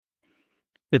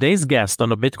Today's guest on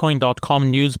the Bitcoin.com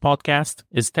news podcast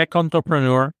is tech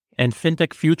entrepreneur and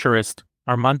FinTech futurist,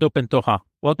 Armando Pantoja.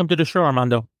 Welcome to the show,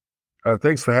 Armando.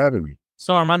 Thanks for having me.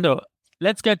 So, Armando,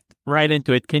 let's get right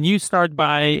into it. Can you start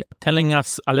by telling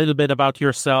us a little bit about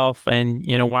yourself and,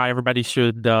 why everybody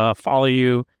should follow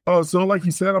you? So like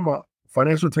you said, I'm a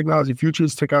financial technology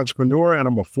futurist tech entrepreneur, and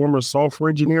I'm a former software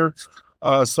engineer.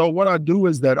 So what I do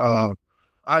is that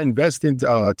I invest in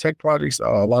tech projects, a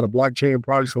lot of blockchain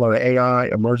projects, a lot of AI,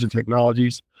 emerging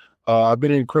technologies. I've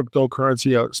been in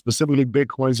cryptocurrency, specifically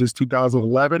Bitcoin, since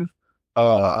 2011.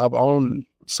 I've owned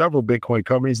several Bitcoin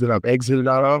companies that I've exited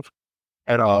out of.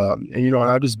 And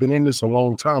I've just been in this a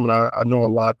long time, and I know a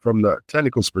lot from the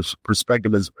technical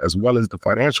perspective as well as the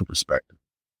financial perspective.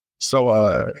 So,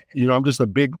 I'm just a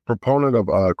big proponent of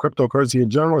cryptocurrency in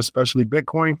general, especially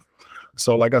Bitcoin.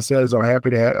 So, like I said, I'm happy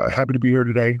to be here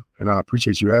today, and I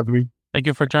appreciate you having me. Thank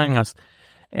you for joining us.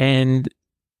 And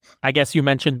I guess you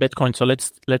mentioned Bitcoin, so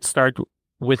let's start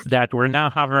with that. We're now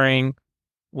hovering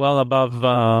well above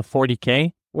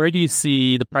 40K. Where do you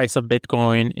see the price of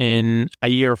Bitcoin in a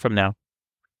year from now?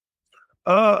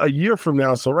 A year from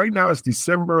now. So right now it's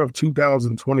December of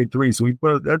 2023. So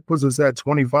that puts us at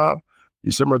 25,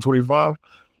 December 25.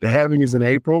 The halving is in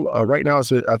April. Right now,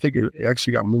 I think it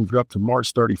actually got moved up to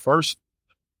March 31st.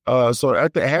 So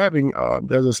at the halving,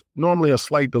 there's normally a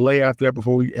slight delay after that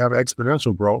before we have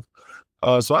exponential growth.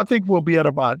 So I think we'll be at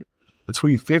about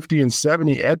between 50 and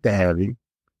 70 at the halving.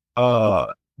 By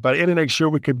the end of next year,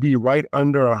 we could be right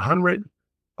under 100.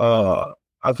 I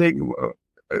think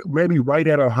maybe right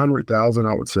at 100,000,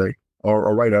 I would say,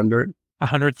 or right under it.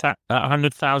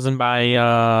 100,000 by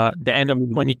the end of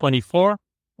 2024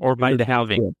 or by the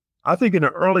halving? I think in the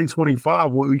early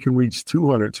 25, we can reach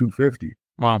 200, 250.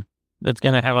 Wow. That's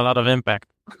going to have a lot of impact.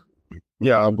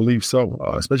 Yeah, I believe so.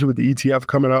 Especially with the ETF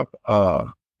coming up,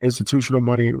 institutional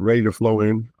money ready to flow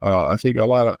in. I think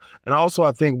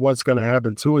I think what's going to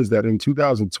happen too is that in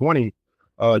 2020,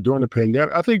 during the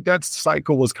pandemic, I think that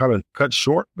cycle was kind of cut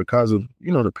short because of,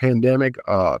 the pandemic.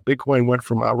 Bitcoin went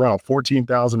from around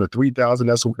 14,000 to 3,000.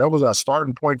 That was our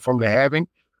starting point from the halving.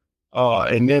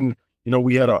 And then,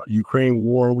 we had a Ukraine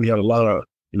war. We had a lot of,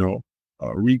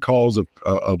 recalls of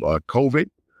COVID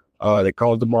that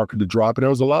caused the market to drop. And there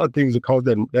was a lot of things that caused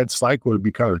that cycle to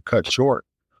be kind of cut short.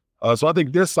 So I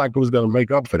think this cycle is going to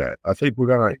make up for that. I think we're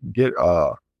going to get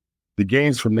the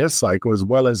gains from this cycle as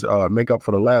well as make up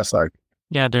for the last cycle.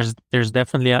 Yeah, there's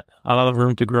definitely a lot of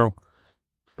room to grow.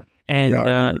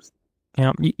 And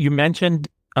you mentioned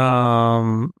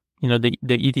the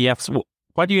ETFs.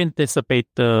 What do you anticipate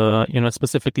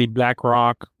specifically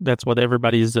BlackRock? That's what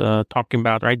everybody's talking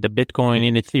about, right? The Bitcoin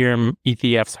and Ethereum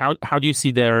ETFs. How do you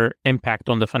see their impact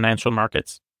on the financial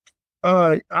markets?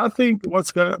 I think what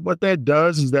that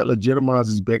does is that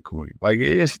legitimizes Bitcoin. Like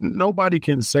nobody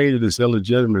can say that it's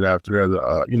illegitimate after as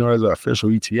an official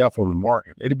ETF on the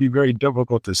market. It'd be very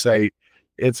difficult to say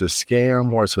it's a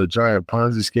scam or it's a giant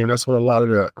Ponzi scheme. That's what a lot of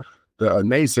the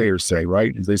naysayers say,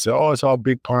 right? They say, oh, it's all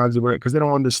big Ponzi, because they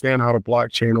don't understand how the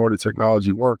blockchain or the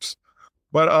technology works.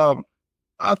 But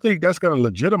I think that's going to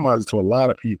legitimize it to a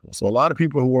lot of people. So a lot of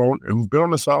people who've been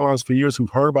on the sidelines for years, who've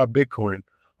heard about Bitcoin,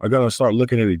 are going to start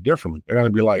looking at it differently. They're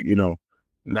going to be like,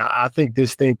 now I think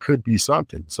this thing could be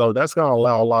something. So that's going to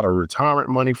allow a lot of retirement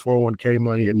money, 401k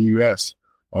money in the U.S.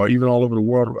 or even all over the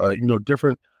world,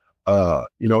 different,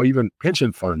 even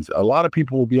pension funds. A lot of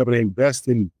people will be able to invest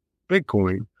in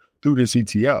Bitcoin through this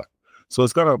ETF. So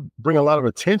it's going to bring a lot of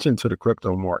attention to the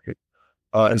crypto market.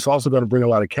 And it's also going to bring a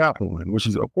lot of capital in, which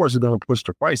is, of course, is going to push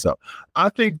the price up. I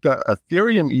think the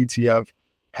Ethereum ETF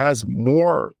has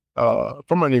more,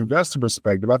 from an investor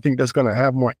perspective, I think that's going to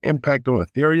have more impact on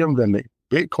Ethereum than the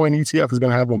Bitcoin ETF is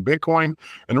going to have on Bitcoin.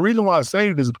 And the reason why I say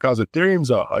it is because Ethereum's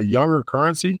a younger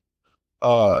currency.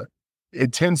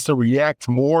 It tends to react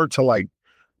more to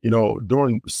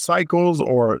during cycles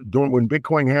or when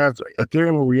Bitcoin has,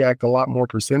 Ethereum will react a lot more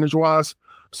percentage-wise.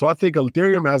 So I think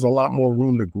Ethereum has a lot more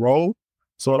room to grow.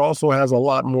 So it also has a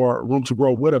lot more room to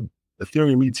grow with a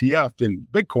Ethereum ETF than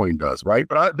Bitcoin does, right?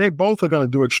 But they both are going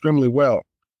to do extremely well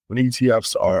when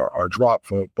ETFs are dropped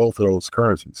for both of those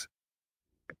currencies.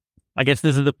 I guess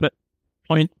this is the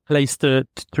place to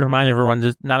remind everyone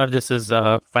that none of this is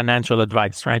financial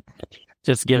advice, right?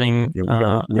 Just giving.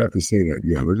 Yeah, we have to say that.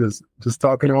 Yeah, we're just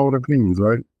talking all the opinions,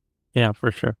 right? Yeah,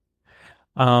 for sure.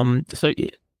 So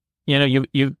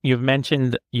you've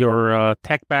mentioned your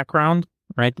tech background,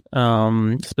 right?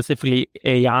 Specifically,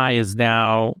 AI is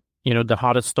now the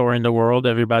hottest story in the world.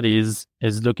 Everybody is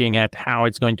looking at how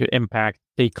it's going to impact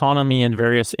the economy in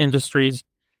various industries.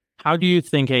 How do you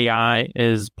think AI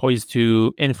is poised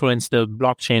to influence the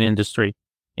blockchain industry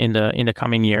in the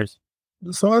coming years?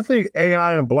 So I think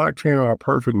AI and blockchain are a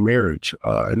perfect marriage,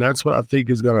 and that's what I think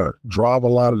is going to drive a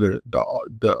lot of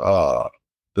the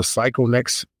cycle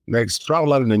next drive a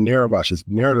lot of the narrative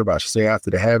I should say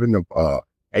after the halving of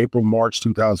March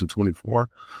 2024.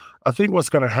 I think what's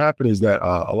going to happen is that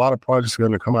a lot of projects are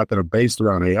going to come out that are based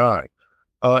around AI.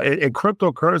 And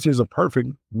cryptocurrency is a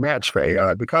perfect match for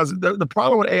AI because the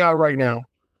problem with AI right now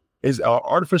is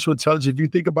artificial intelligence. If you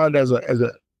think about it as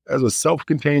a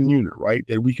self-contained unit, right,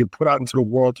 that we can put out into the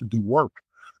world to do work.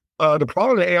 The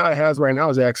problem that AI has right now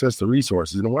is access to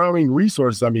resources. And when I mean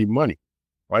resources, I mean money,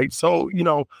 right? So,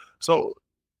 so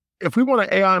if we want an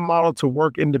AI model to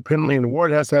work independently in the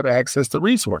world, it has to have access to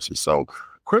resources. So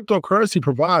cryptocurrency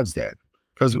provides that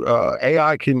because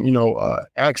AI can,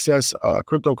 access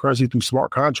cryptocurrency through smart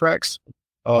contracts.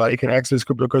 It can access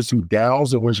cryptocurrency through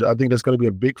DAOs, which I think that's going to be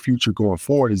a big future going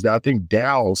forward, is that I think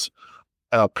DAOs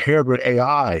paired with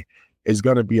AI is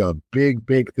going to be a big,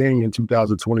 big thing in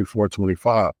 2024,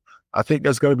 25. I think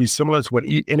that's going to be similar to what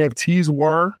NFTs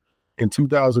were in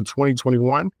 2020,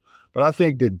 21. But I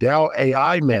think the DAO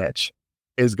AI match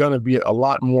is going to be a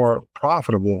lot more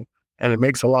profitable and it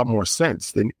makes a lot more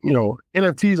sense than,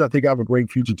 NFTs, I think have a great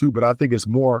future too, but I think it's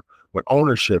more with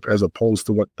ownership as opposed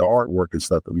to what the artwork and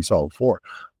stuff that we saw before.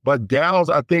 But DAOs,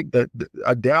 I think that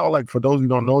a DAO, like for those who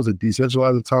don't know, is a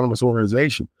decentralized autonomous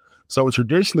organization. So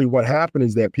traditionally what happened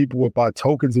is that people would buy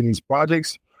tokens in these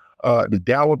projects. The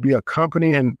DAO would be a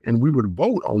company and we would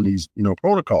vote on these,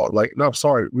 protocols.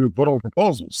 We would vote on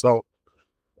proposals. So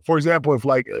for example, if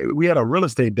like we had a real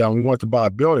estate DAO, we wanted to buy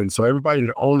a building. So everybody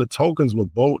that owned the tokens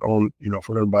would vote on,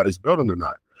 for everybody's building or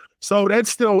not. So that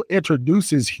still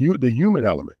introduces the human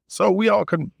element. So we all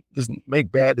can just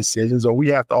make bad decisions or we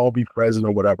have to all be present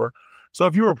or whatever. So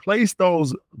if you replace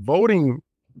those voting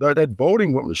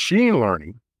with machine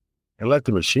learning and let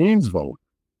the machines vote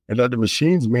and let the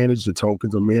machines manage the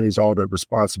tokens or manage all the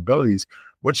responsibilities,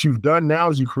 what you've done now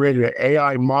is you created an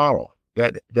AI model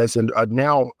that's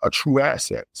now a true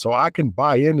asset. So I can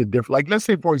buy into different, like let's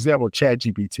say, for example,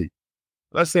 ChatGPT.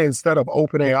 Let's say instead of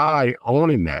OpenAI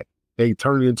owning that, they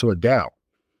turn it into a DAO.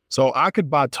 So I could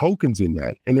buy tokens in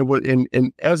that. And it would,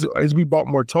 and as we bought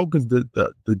more tokens, the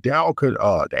DAO could,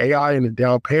 the AI and the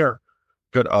DAO pair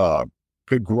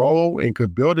could grow and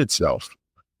could build itself,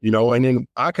 and then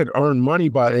I could earn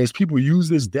money as people use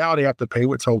this DAO, they have to pay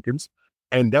with tokens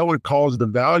and that would cause the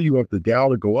value of the DAO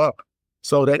to go up.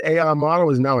 So that AI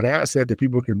model is now an asset that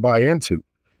people can buy into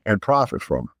and profit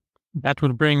from. That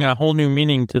would bring a whole new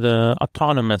meaning to the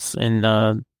autonomous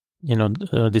and,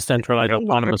 decentralized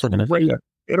autonomous organization.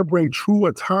 It'll bring true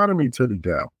autonomy to the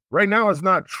DAO. Right now, it's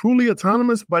not truly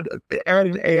autonomous, but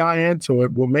adding AI into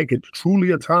it will make it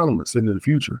truly autonomous in the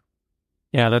future.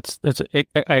 Yeah, that's an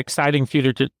exciting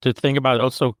future to think about.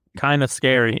 Also, kind of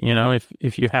scary,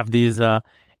 if you have these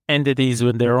entities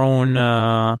with their own,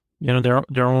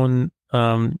 their own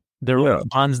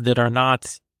bonds that are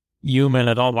not human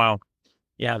at all. Wow,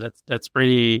 yeah, that's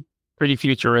pretty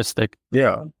futuristic.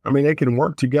 Yeah, I mean, they can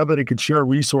work together. They can share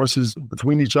resources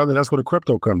between each other. That's where the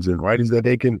crypto comes in, right? Is that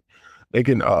they can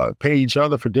pay each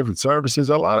other for different services.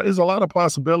 There's a lot of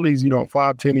possibilities.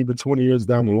 5, 10, even 20 years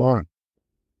down the line.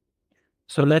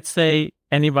 So let's say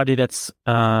anybody that's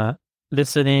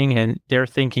listening and they're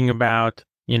thinking about,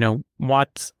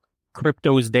 what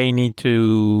cryptos they need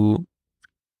to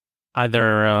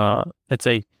either, let's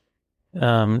say,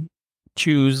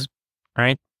 choose,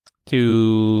 right,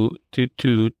 to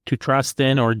trust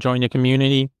in or join the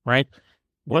community, right?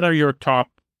 What are your top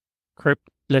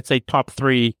let's say top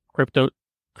 3 crypto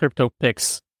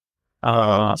picks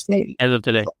as of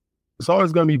today? It's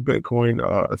always going to be Bitcoin.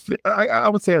 I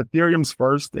would say Ethereum's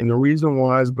first. And the reason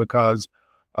why is because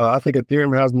I think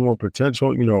Ethereum has more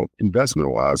potential,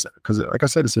 investment wise, because like I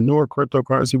said, it's a newer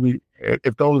cryptocurrency.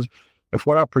 If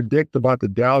what I predict about the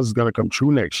DAOs is going to come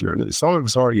true next year, and some of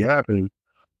it's already happening,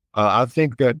 I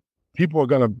think that people are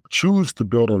going to choose to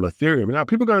build on Ethereum. Now,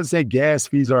 people are going to say gas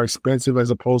fees are expensive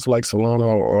as opposed to like Solana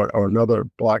or another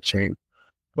blockchain.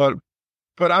 But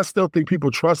I still think people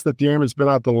trust Ethereum. It's been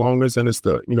out the longest and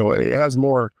it has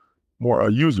more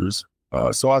users.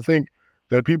 So I think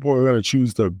that people are going to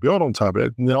choose to build on top of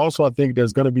it. And then also I think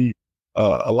there's going to be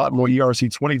a lot more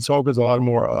ERC20 tokens, a lot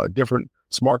more different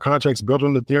smart contracts built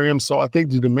on Ethereum. So I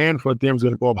think the demand for Ethereum is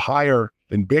going to go up higher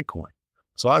than Bitcoin.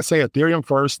 So I say Ethereum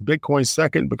first, Bitcoin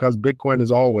second, because Bitcoin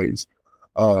is always,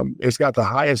 it's got the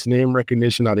highest name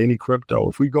recognition out of any crypto.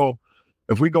 If we go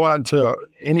out into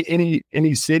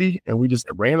any city and we just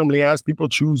randomly ask people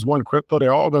choose one crypto,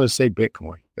 they're all going to say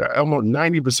Bitcoin. Almost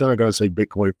 90% are going to say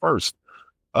Bitcoin first.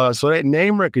 So that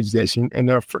name recognition, and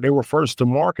they were first to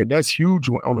market. That's huge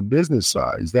on the business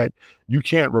side. Is that you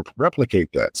can't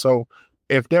replicate that. So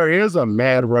if there is a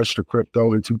mad rush to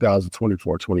crypto in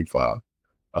 2024-25,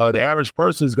 the average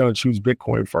person is going to choose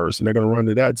Bitcoin first, and they're going to run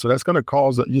to that. So that's going to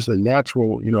cause just a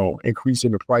natural, increase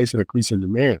in the price and increase in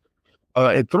demand.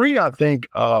 And three, I think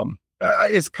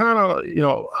it's kind of,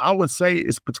 I would say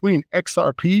it's between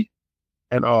XRP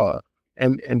and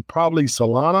probably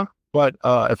Solana. But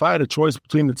if I had a choice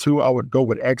between the two, I would go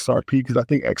with XRP because I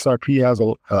think XRP has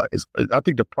I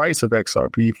think the price of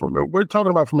XRP we're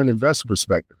talking about from an investor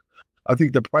perspective. I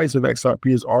think the price of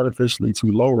XRP is artificially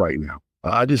too low right now.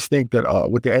 I just think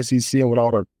that with the SEC and with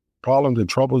all the problems and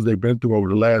troubles they've been through over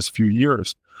the last few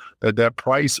years, that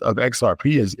price of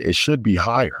XRP it should be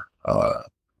higher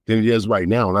than it is right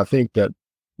now. And I think that,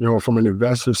 from an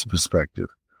investor's perspective,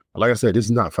 like I said, this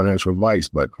is not financial advice,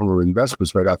 but from an investor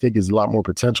perspective, I think there's a lot more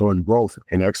potential and growth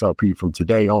in XRP from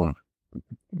today on.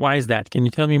 Why is that? Can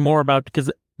you tell me more about? Because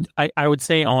I would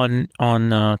say on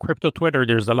crypto Twitter,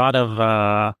 there's a lot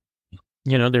of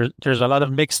there's a lot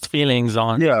of mixed feelings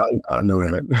on. Yeah, I know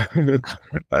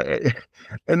that.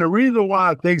 And the reason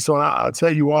why I think so, and I'll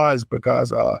tell you why, is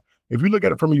because if you look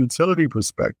at it from a utility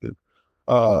perspective,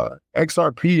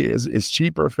 XRP is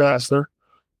cheaper, faster,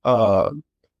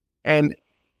 and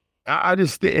I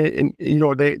just, they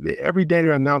every day they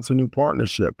announce a new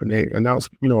partnership, and they announce,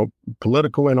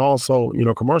 political and also,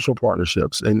 commercial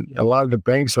partnerships, and a lot of the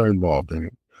banks are involved in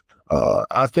it.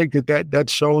 I think that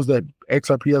shows that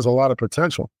XRP has a lot of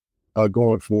potential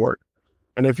going forward.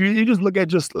 And if you just look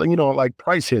at like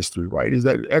price history, right, is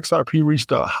that XRP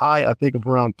reached a high, I think, of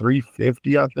around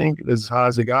 350, I think, as high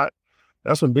as it got.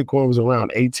 That's when Bitcoin was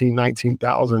around 18,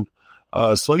 19,000.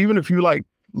 So even if you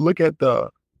look at the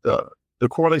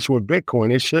correlation with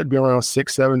Bitcoin, it should be around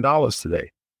 $6, $7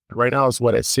 today. Right now, it's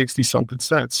at 60 something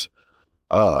cents.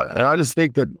 And I just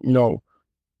think that,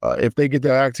 if they get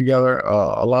their act together,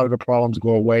 a lot of the problems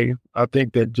go away. I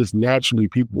think that just naturally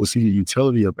people will see the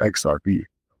utility of XRP,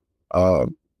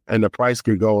 and the price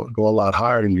could go a lot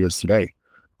higher than it is today.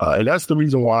 And that's the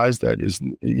reason why I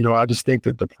just think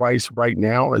that the price right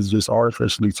now is just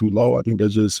artificially too low. I think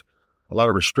there's just a lot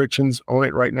of restrictions on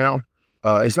it right now.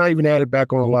 It's not even added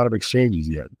back on a lot of exchanges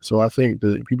yet. So I think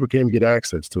that people can't even get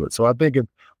access to it. So I think if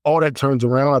all that turns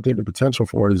around, I think the potential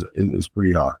for it is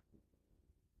pretty high.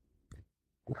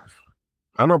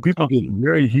 I know people get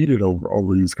very heated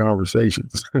over these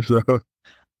conversations. So.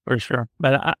 For sure.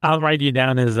 But I'll write you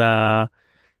down as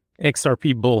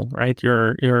XRP bull, right?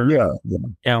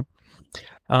 Yeah.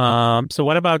 So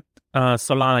what about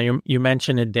Solana? You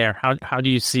mentioned it there. How do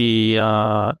you see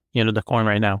the coin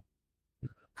right now?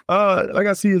 Like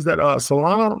I see is that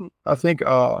Solana, I think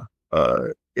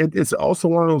it's also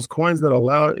one of those coins that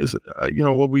allow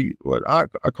what I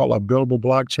call a buildable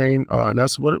blockchain, and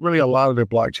that's what really a lot of the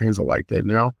blockchains are like that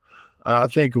now. I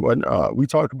think when we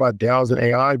talk about DAOs and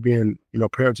AI being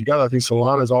paired together, I think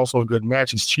Solana is also a good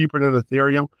match. It's cheaper than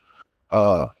Ethereum,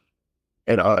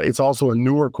 and it's also a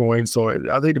newer coin, so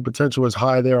I think the potential is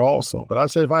high there also. But I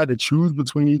said if I had to choose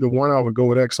between either one, I would go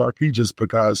with XRP just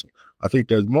because I think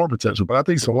there's more potential. But I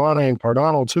think Solana and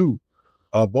Cardano too.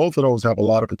 Both of those have a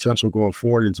lot of potential going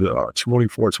forward into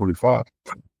 24, 25.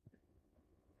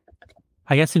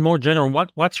 I guess in more general,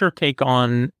 what's your take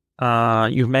on,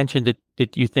 you've mentioned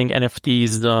that you think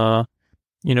NFTs,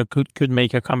 could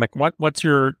make a comeback. What's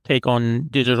your take on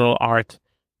digital art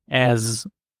as,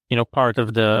 part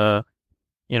of the,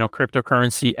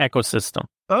 cryptocurrency ecosystem?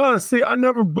 See, I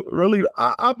never really,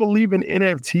 I believe in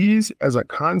NFTs as a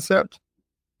concept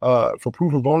for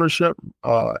proof of ownership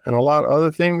and a lot of other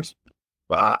things.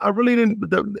 But I really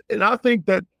didn't, and I think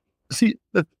that, see,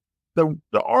 the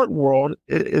art world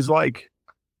is like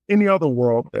any other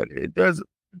world that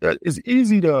it's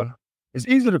easy to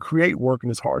create work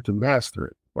and it's hard to master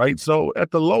it, right? So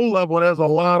at the low level, there's a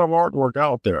lot of artwork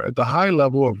out there. At the high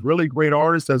level of really great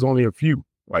artists, there's only a few,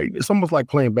 right? It's almost like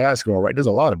playing basketball, right? There's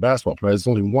a lot of basketball players.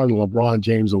 There's only one LeBron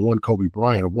James or one Kobe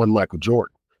Bryant or one Michael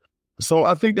Jordan. So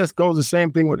I think that goes the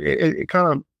same thing with it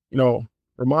kind of,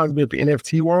 reminds me of the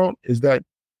NFT world is that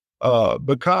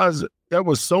because there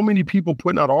was so many people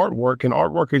putting out artwork, and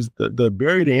artwork is the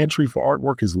barrier to entry for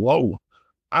artwork is low.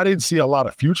 I didn't see a lot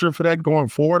of future for that going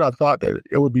forward. I thought that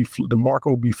it would be the market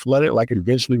would be flooded like it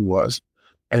eventually was,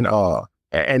 and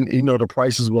the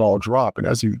prices would all drop, and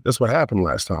that's what happened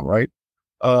last time, right?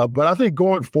 But I think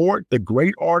going forward, the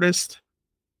great artists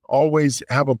always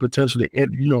have a potential to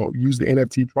use the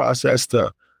NFT process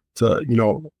to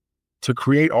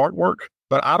create artwork.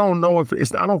 But I don't know if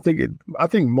it's, I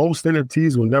think most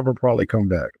NFTs will never probably come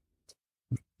back.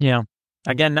 Yeah.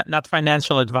 Again, not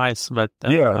financial advice, but I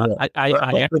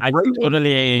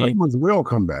totally. The great ones will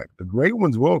come back. The great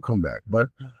ones will come back. But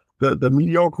The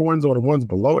mediocre ones or the ones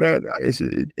below that,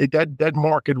 that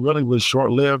market really was short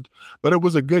lived, but it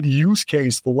was a good use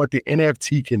case for what the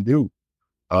NFT can do.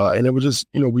 And it was just,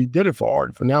 we did it for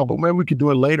art for now, but maybe we could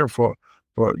do it later for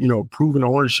proven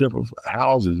ownership of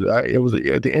houses. It was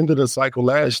at the end of the cycle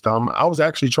last time. I was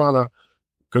actually trying to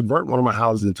convert one of my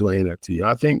houses into an NFT.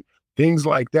 I think things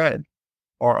like that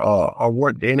are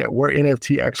where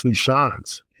NFT actually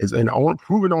shines, is in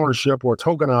proven ownership or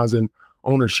tokenizing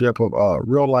ownership of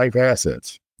real life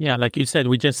assets. Yeah, like you said,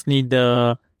 we just need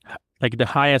the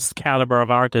highest caliber of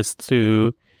artists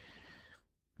to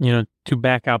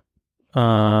back up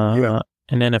an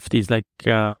NFTs,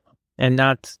 and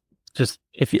not just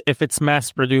if it's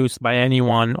mass produced by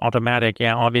anyone, automatic.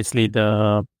 Yeah, obviously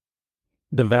the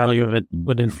value of it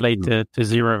would inflate to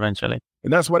zero eventually.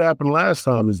 And that's what happened last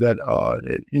time. Is that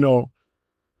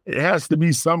it has to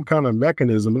be some kind of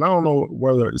mechanism, and I don't know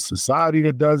whether it's society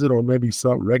that does it or maybe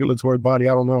some regulatory body.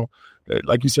 I don't know.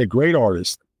 Like you said, great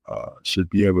artists should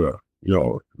be able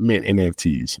to mint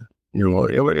NFTs. I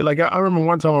remember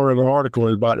one time I read an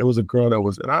article about it was a girl that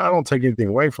was, and I don't take anything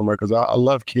away from her because I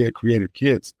love creative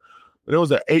kids. But it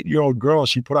was an 8-year-old girl.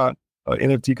 She put out an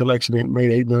NFT collection and made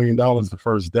 $8 million the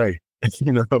first day.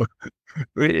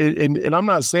 And I'm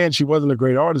not saying she wasn't a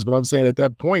great artist, but I'm saying at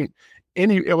that point,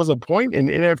 it was a point in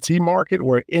the NFT market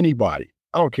where anybody,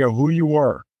 I don't care who you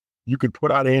were, you could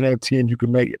put out an NFT and you could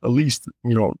make at least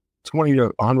 $20,000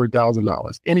 to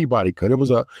 $100,000. Anybody could. It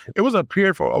was a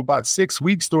period for about 6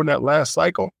 weeks during that last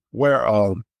cycle where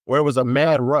it was a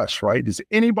mad rush, right? Just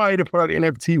anybody to put out an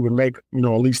NFT would make at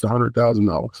least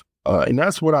 $100,000. And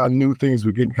that's what I knew things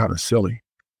were getting kind of silly.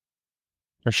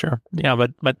 For sure. Yeah,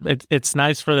 but it's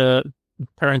nice for the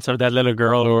parents of that little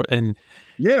girl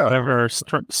whatever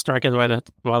strike it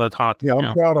while it's hot. Yeah,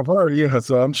 I'm proud of her. Yeah,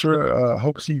 so I'm sure,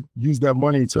 hope she used that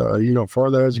money to,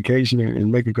 further education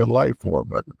and make a good life for her.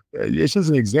 But it's just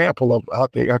an example of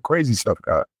how crazy stuff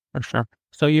got. For sure.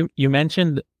 So you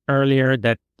mentioned earlier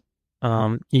that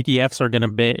ETFs are going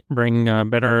to bring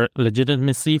better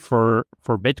legitimacy for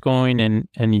Bitcoin and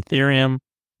Ethereum.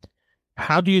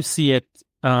 How do you see it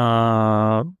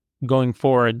going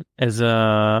forward as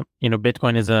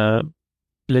Bitcoin is a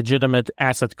legitimate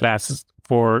asset class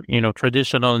for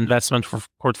traditional investment for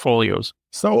portfolios?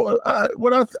 So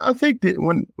what I think that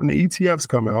when the ETFs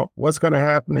come out, what's going to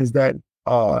happen is that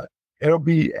it'll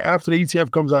be after the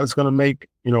ETF comes out, it's going to make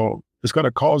it's going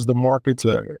to cause the market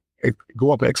to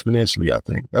go up exponentially. I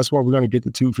think that's why we're going to get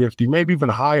to 250, maybe even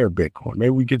higher Bitcoin. Maybe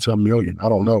we get to 1 million. I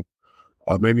don't know,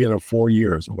 maybe in 4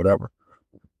 years or whatever.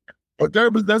 But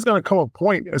there's going to come a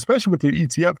point, especially with the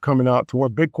ETF coming out, to where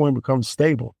Bitcoin becomes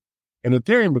stable and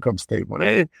Ethereum becomes stable.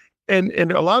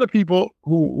 And a lot of people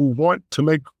who want to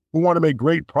make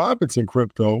great profits in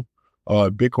crypto,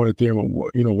 Bitcoin, Ethereum,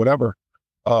 whatever,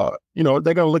 they're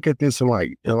going to look at this and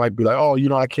be like,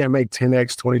 oh, I can't make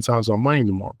 10x, 20 times my money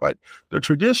anymore. But the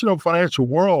traditional financial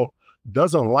world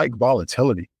doesn't like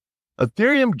volatility.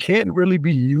 Ethereum can't really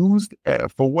be used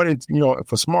for what it's,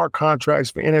 for smart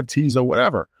contracts, for NFTs or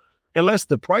whatever, unless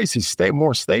the price is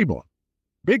more stable.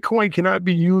 Bitcoin cannot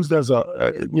be used as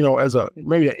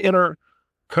maybe an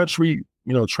inter-country,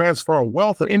 transfer of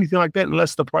wealth or anything like that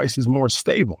unless the price is more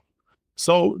stable.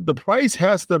 So the price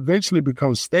has to eventually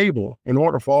become stable in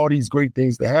order for all these great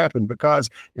things to happen,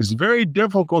 because it's very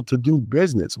difficult to do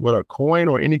business with a coin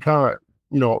or any kind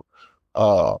of,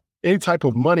 any type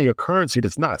of money or currency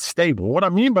that's not stable. What I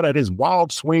mean by that is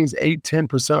wild swings,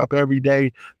 8-10% up every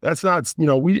day. That's not,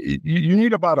 you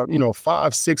need about a,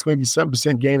 5, 6, maybe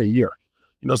 7% gain a year.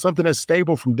 Something that's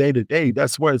stable from day to day.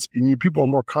 That's where people are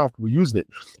more comfortable using it.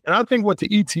 And I think what the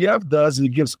ETF does is it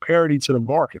gives parity to the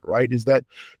market, right? Is that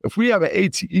if we have an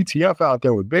ETF out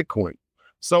there with Bitcoin,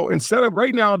 so instead of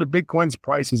right now, the Bitcoin's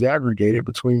price is aggregated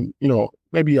between,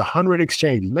 maybe 100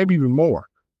 exchanges, maybe even more.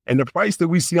 And the price that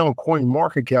we see on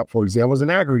CoinMarketCap, for example, is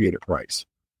an aggregated price.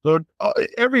 So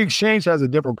every exchange has a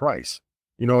different price.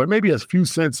 It may be a few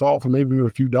cents off or maybe a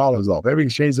few dollars off. Every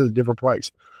exchange has a different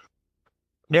price.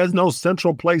 There's no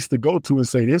central place to go to and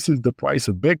say, this is the price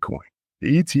of Bitcoin.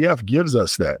 The ETF gives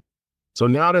us that. So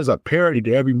now there's a parity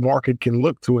that every market can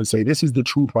look to and say, this is the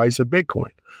true price of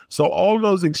Bitcoin. So all of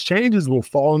those exchanges will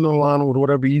fall in line with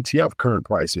whatever ETF current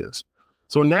price is.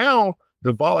 So now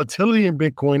the volatility in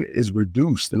Bitcoin is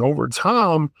reduced. And over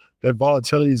time, that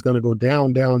volatility is going to go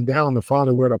down, down, down to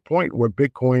finally we're at a point where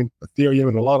Bitcoin, Ethereum,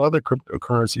 and a lot of other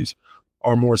cryptocurrencies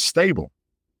are more stable.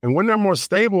 And when they're more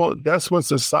stable, that's when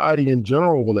society in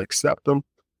general will accept them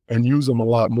and use them a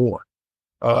lot more.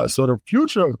 So the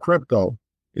future of crypto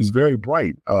is very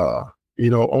bright, on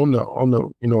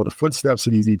the footsteps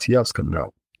of these ETFs coming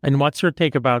out. And what's your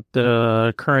take about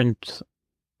the current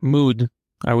mood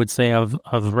I would say, of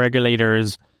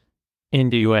regulators in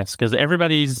the US, because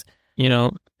everybody's,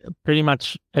 pretty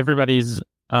much everybody's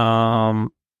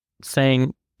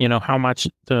saying, how much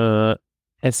the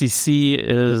SEC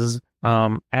is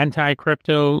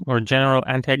anti-crypto or general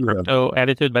anti-crypto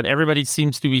attitude, but everybody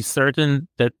seems to be certain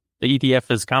that the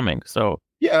ETF is coming. So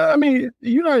yeah, I mean, the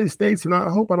United States, and I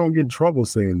hope I don't get in trouble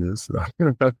saying this,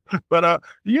 but the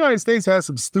United States has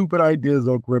some stupid ideas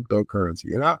on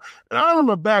cryptocurrency. And I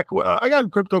remember back, I got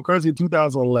cryptocurrency in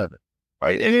 2011,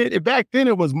 right? And back then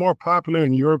it was more popular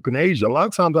in Europe and Asia. A lot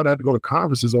of times I'd have to go to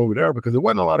conferences over there because there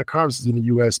wasn't a lot of conferences in the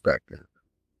U.S. back then.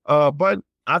 But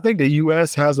I think the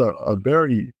U.S. has a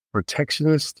very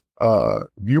protectionist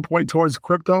viewpoint towards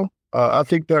crypto. I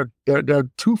think they're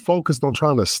too focused on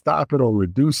trying to stop it or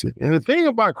reduce it. And the thing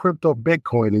about crypto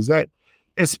Bitcoin is that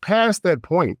it's past that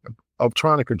point of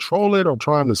trying to control it or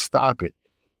trying to stop it.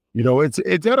 It's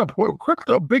at a point,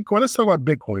 crypto Bitcoin, let's talk about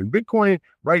Bitcoin. Bitcoin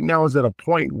right now is at a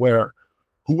point where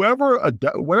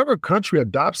whatever country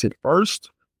adopts it first,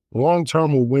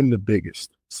 long-term will win the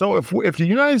biggest. So if the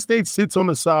United States sits on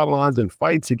the sidelines and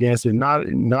fights against it, not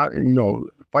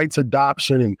fights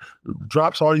adoption and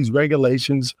drops all these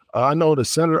regulations. I know a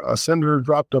senator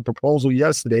dropped a proposal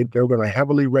yesterday that they're going to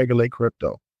heavily regulate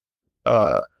crypto,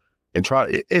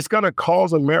 it's going to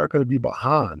cause America to be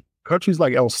behind. Countries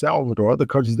like El Salvador, other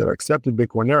countries that are accepting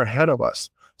Bitcoin, they're ahead of us.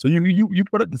 So you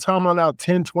put the timeline out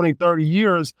 10, 20, 30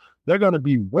 years, they're going to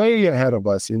be way ahead of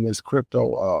us in this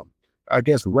crypto,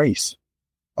 race.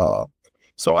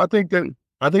 So I think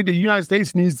the United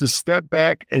States needs to step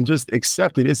back and just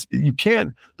accept it.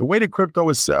 The way that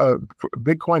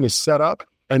Bitcoin is set up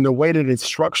and the way that it's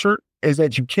structured is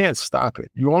that you can't stop it.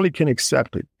 You only can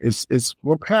accept it.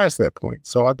 We're past that point.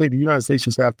 So I think the United States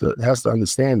just has to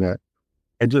understand that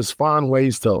and just find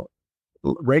ways to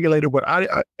regulate it. But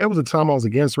it was a time I was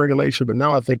against regulation, but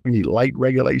now I think we need light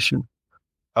regulation,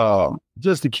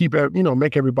 just to keep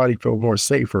make everybody feel more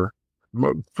safe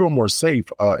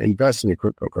investing in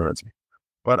cryptocurrency.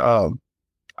 But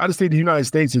I just think the United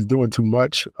States is doing too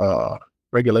much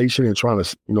regulation and trying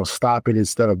to stop it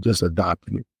instead of just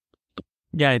adopting it.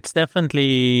 Yeah, it's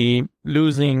definitely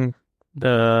losing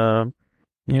the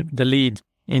lead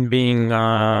in being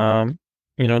the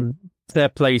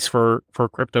place for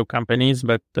crypto companies.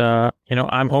 But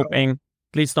I'm hoping,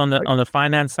 at least on the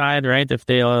finance side, right, if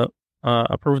they'll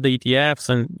approve the ETFs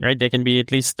and right, they can be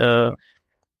at least the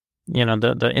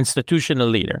institutional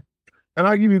leader. And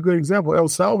I'll give you a good example. El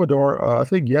Salvador, I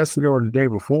think yesterday or the day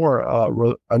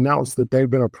before, announced that they've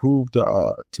been approved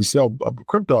to sell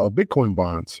Bitcoin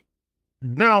bonds.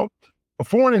 Mm-hmm. Now, a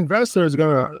foreign investor is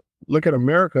going to look at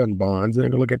American bonds and they're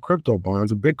going to look at crypto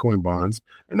bonds and Bitcoin bonds,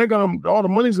 and all the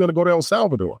money's going to go to El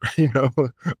Salvador,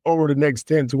 over the next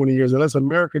 10, 20 years, unless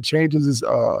America changes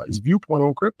its viewpoint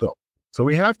on crypto. So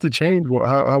we have to change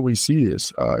how we see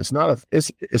this. It's not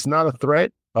a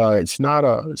threat. It's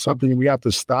not something we have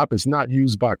to stop. It's not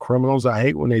used by criminals. I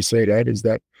hate when they say that. Is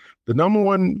that the number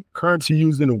one currency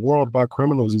used in the world by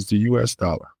criminals is the U.S.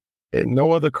 dollar, and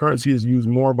no other currency is used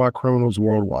more by criminals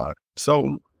worldwide.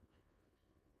 So,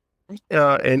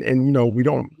 and we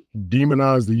don't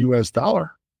demonize the U.S.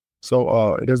 dollar,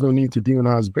 so there's no need to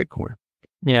demonize Bitcoin.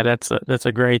 Yeah, that's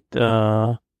a great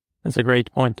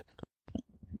point.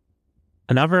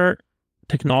 Another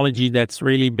technology that's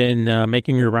really been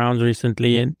making your rounds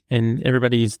recently, and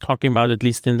everybody's talking about, at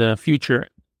least in the future,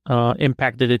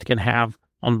 impact that it can have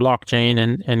on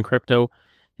blockchain and crypto,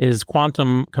 is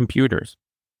quantum computers.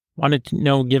 Wanted to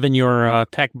know, given your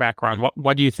tech background,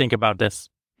 what do you think about this?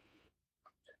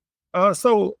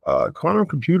 So quantum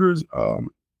computers,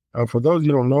 for those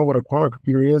who don't know what a quantum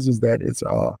computer is that it's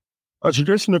a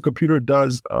traditional computer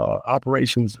does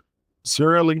operations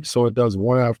serially, so it does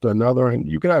one after another, and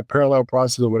you can have parallel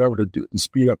process or whatever to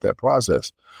speed up that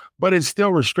process, but it's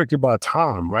still restricted by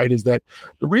time, right? Is that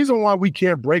the reason why we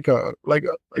can't break like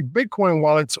Bitcoin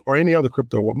wallets or any other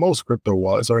most crypto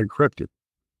wallets are encrypted.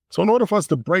 So in order for us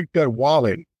to break that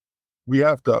wallet, we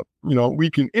have to,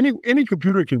 any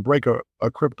computer can break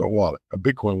a crypto wallet, a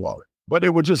Bitcoin wallet, but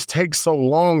it would just take so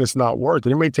long, it's not worth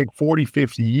it. It may take 40,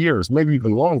 50 years, maybe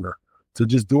even longer, to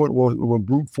just do it with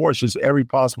brute force, just every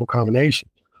possible combination.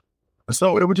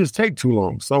 So it would just take too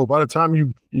long. So by the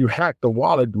time you hack the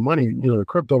wallet, the money, the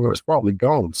crypto is probably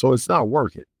gone. So it's not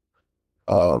worth it.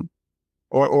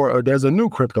 Or there's a new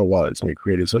crypto wallet that's being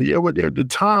created. So the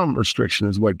time restriction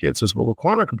is what gets us. But with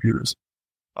quantum computers,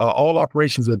 all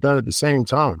operations are done at the same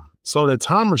time. So the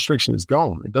time restriction is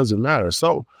gone. It doesn't matter.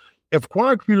 So if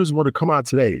quantum computers were to come out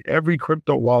today, every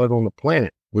crypto wallet on the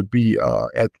planet would be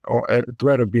at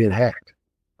threat of being hacked.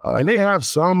 And they have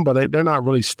some, but they're not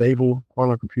really stable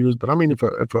quantum computers. But I mean, if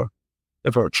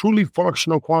if a truly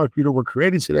functional quantum computer were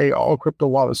created today, all crypto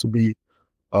wallets would be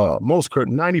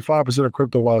 95% of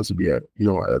crypto wallets would be at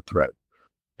a threat.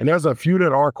 And there's a few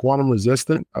that are quantum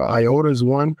resistant. IOTA is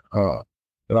one that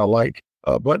I like.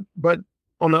 But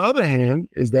on the other hand,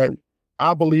 is that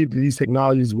I believe that these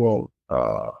technologies will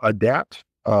adapt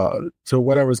to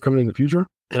whatever is coming in the future.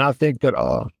 And I think that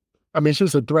it's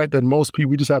just a threat that most people,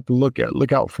 we just have to look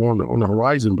out for on the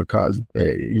horizon, because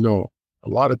a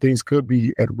lot of things could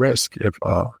be at risk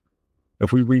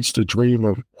if we reach the dream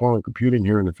of quantum computing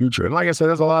here in the future. And like I said,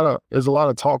 there's a lot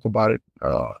of talk about it.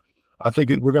 I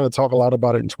think we're going to talk a lot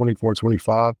about it in 24,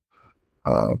 25.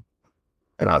 And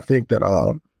I think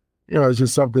that, it's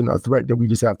just a threat that we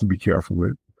just have to be careful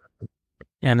with.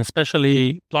 And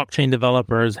especially blockchain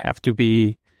developers have to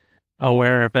be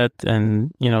aware of it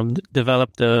and,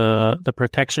 develop the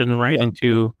protection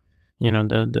into,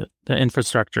 the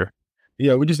infrastructure.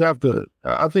 Yeah, we just have to,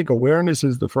 I think awareness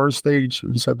is the first stage.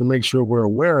 We just have to make sure we're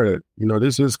aware that,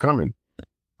 this is coming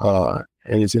and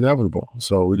it's inevitable.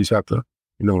 So we just have to,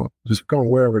 just become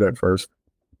aware of it at first.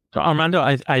 So Armando,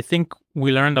 I think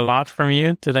we learned a lot from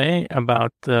you today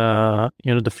about, the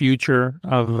future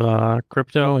of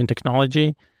crypto and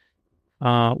technology.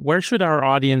 Where should our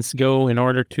audience go in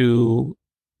order to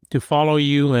follow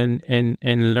you and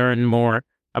learn more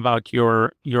about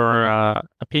your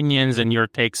opinions and your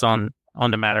takes on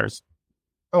the matters?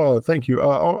 Oh, thank you.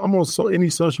 I'm on any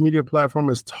social media platform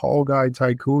is Tall Guy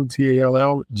Tycoon,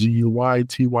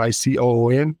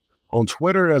 TALLGUYTYCOON. On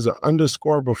Twitter, there's an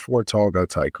underscore before Tall Guy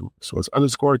Tycoon. So it's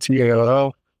underscore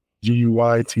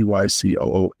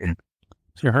TALLGUYTYCOON.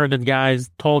 So you heard it,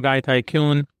 guys. Tall Guy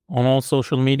Tycoon on all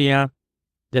social media.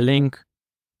 The link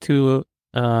to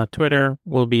Twitter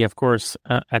will be, of course,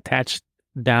 attached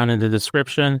down in the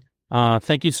description.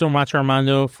 Thank you so much,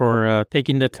 Armando, for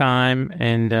taking the time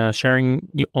and sharing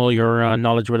all your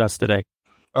knowledge with us today.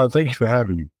 Thank you for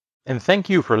having me. And thank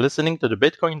you for listening to the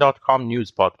Bitcoin.com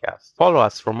news podcast. Follow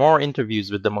us for more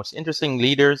interviews with the most interesting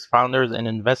leaders, founders, and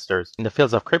investors in the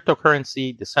fields of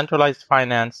cryptocurrency, decentralized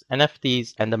finance,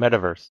 NFTs, and the metaverse.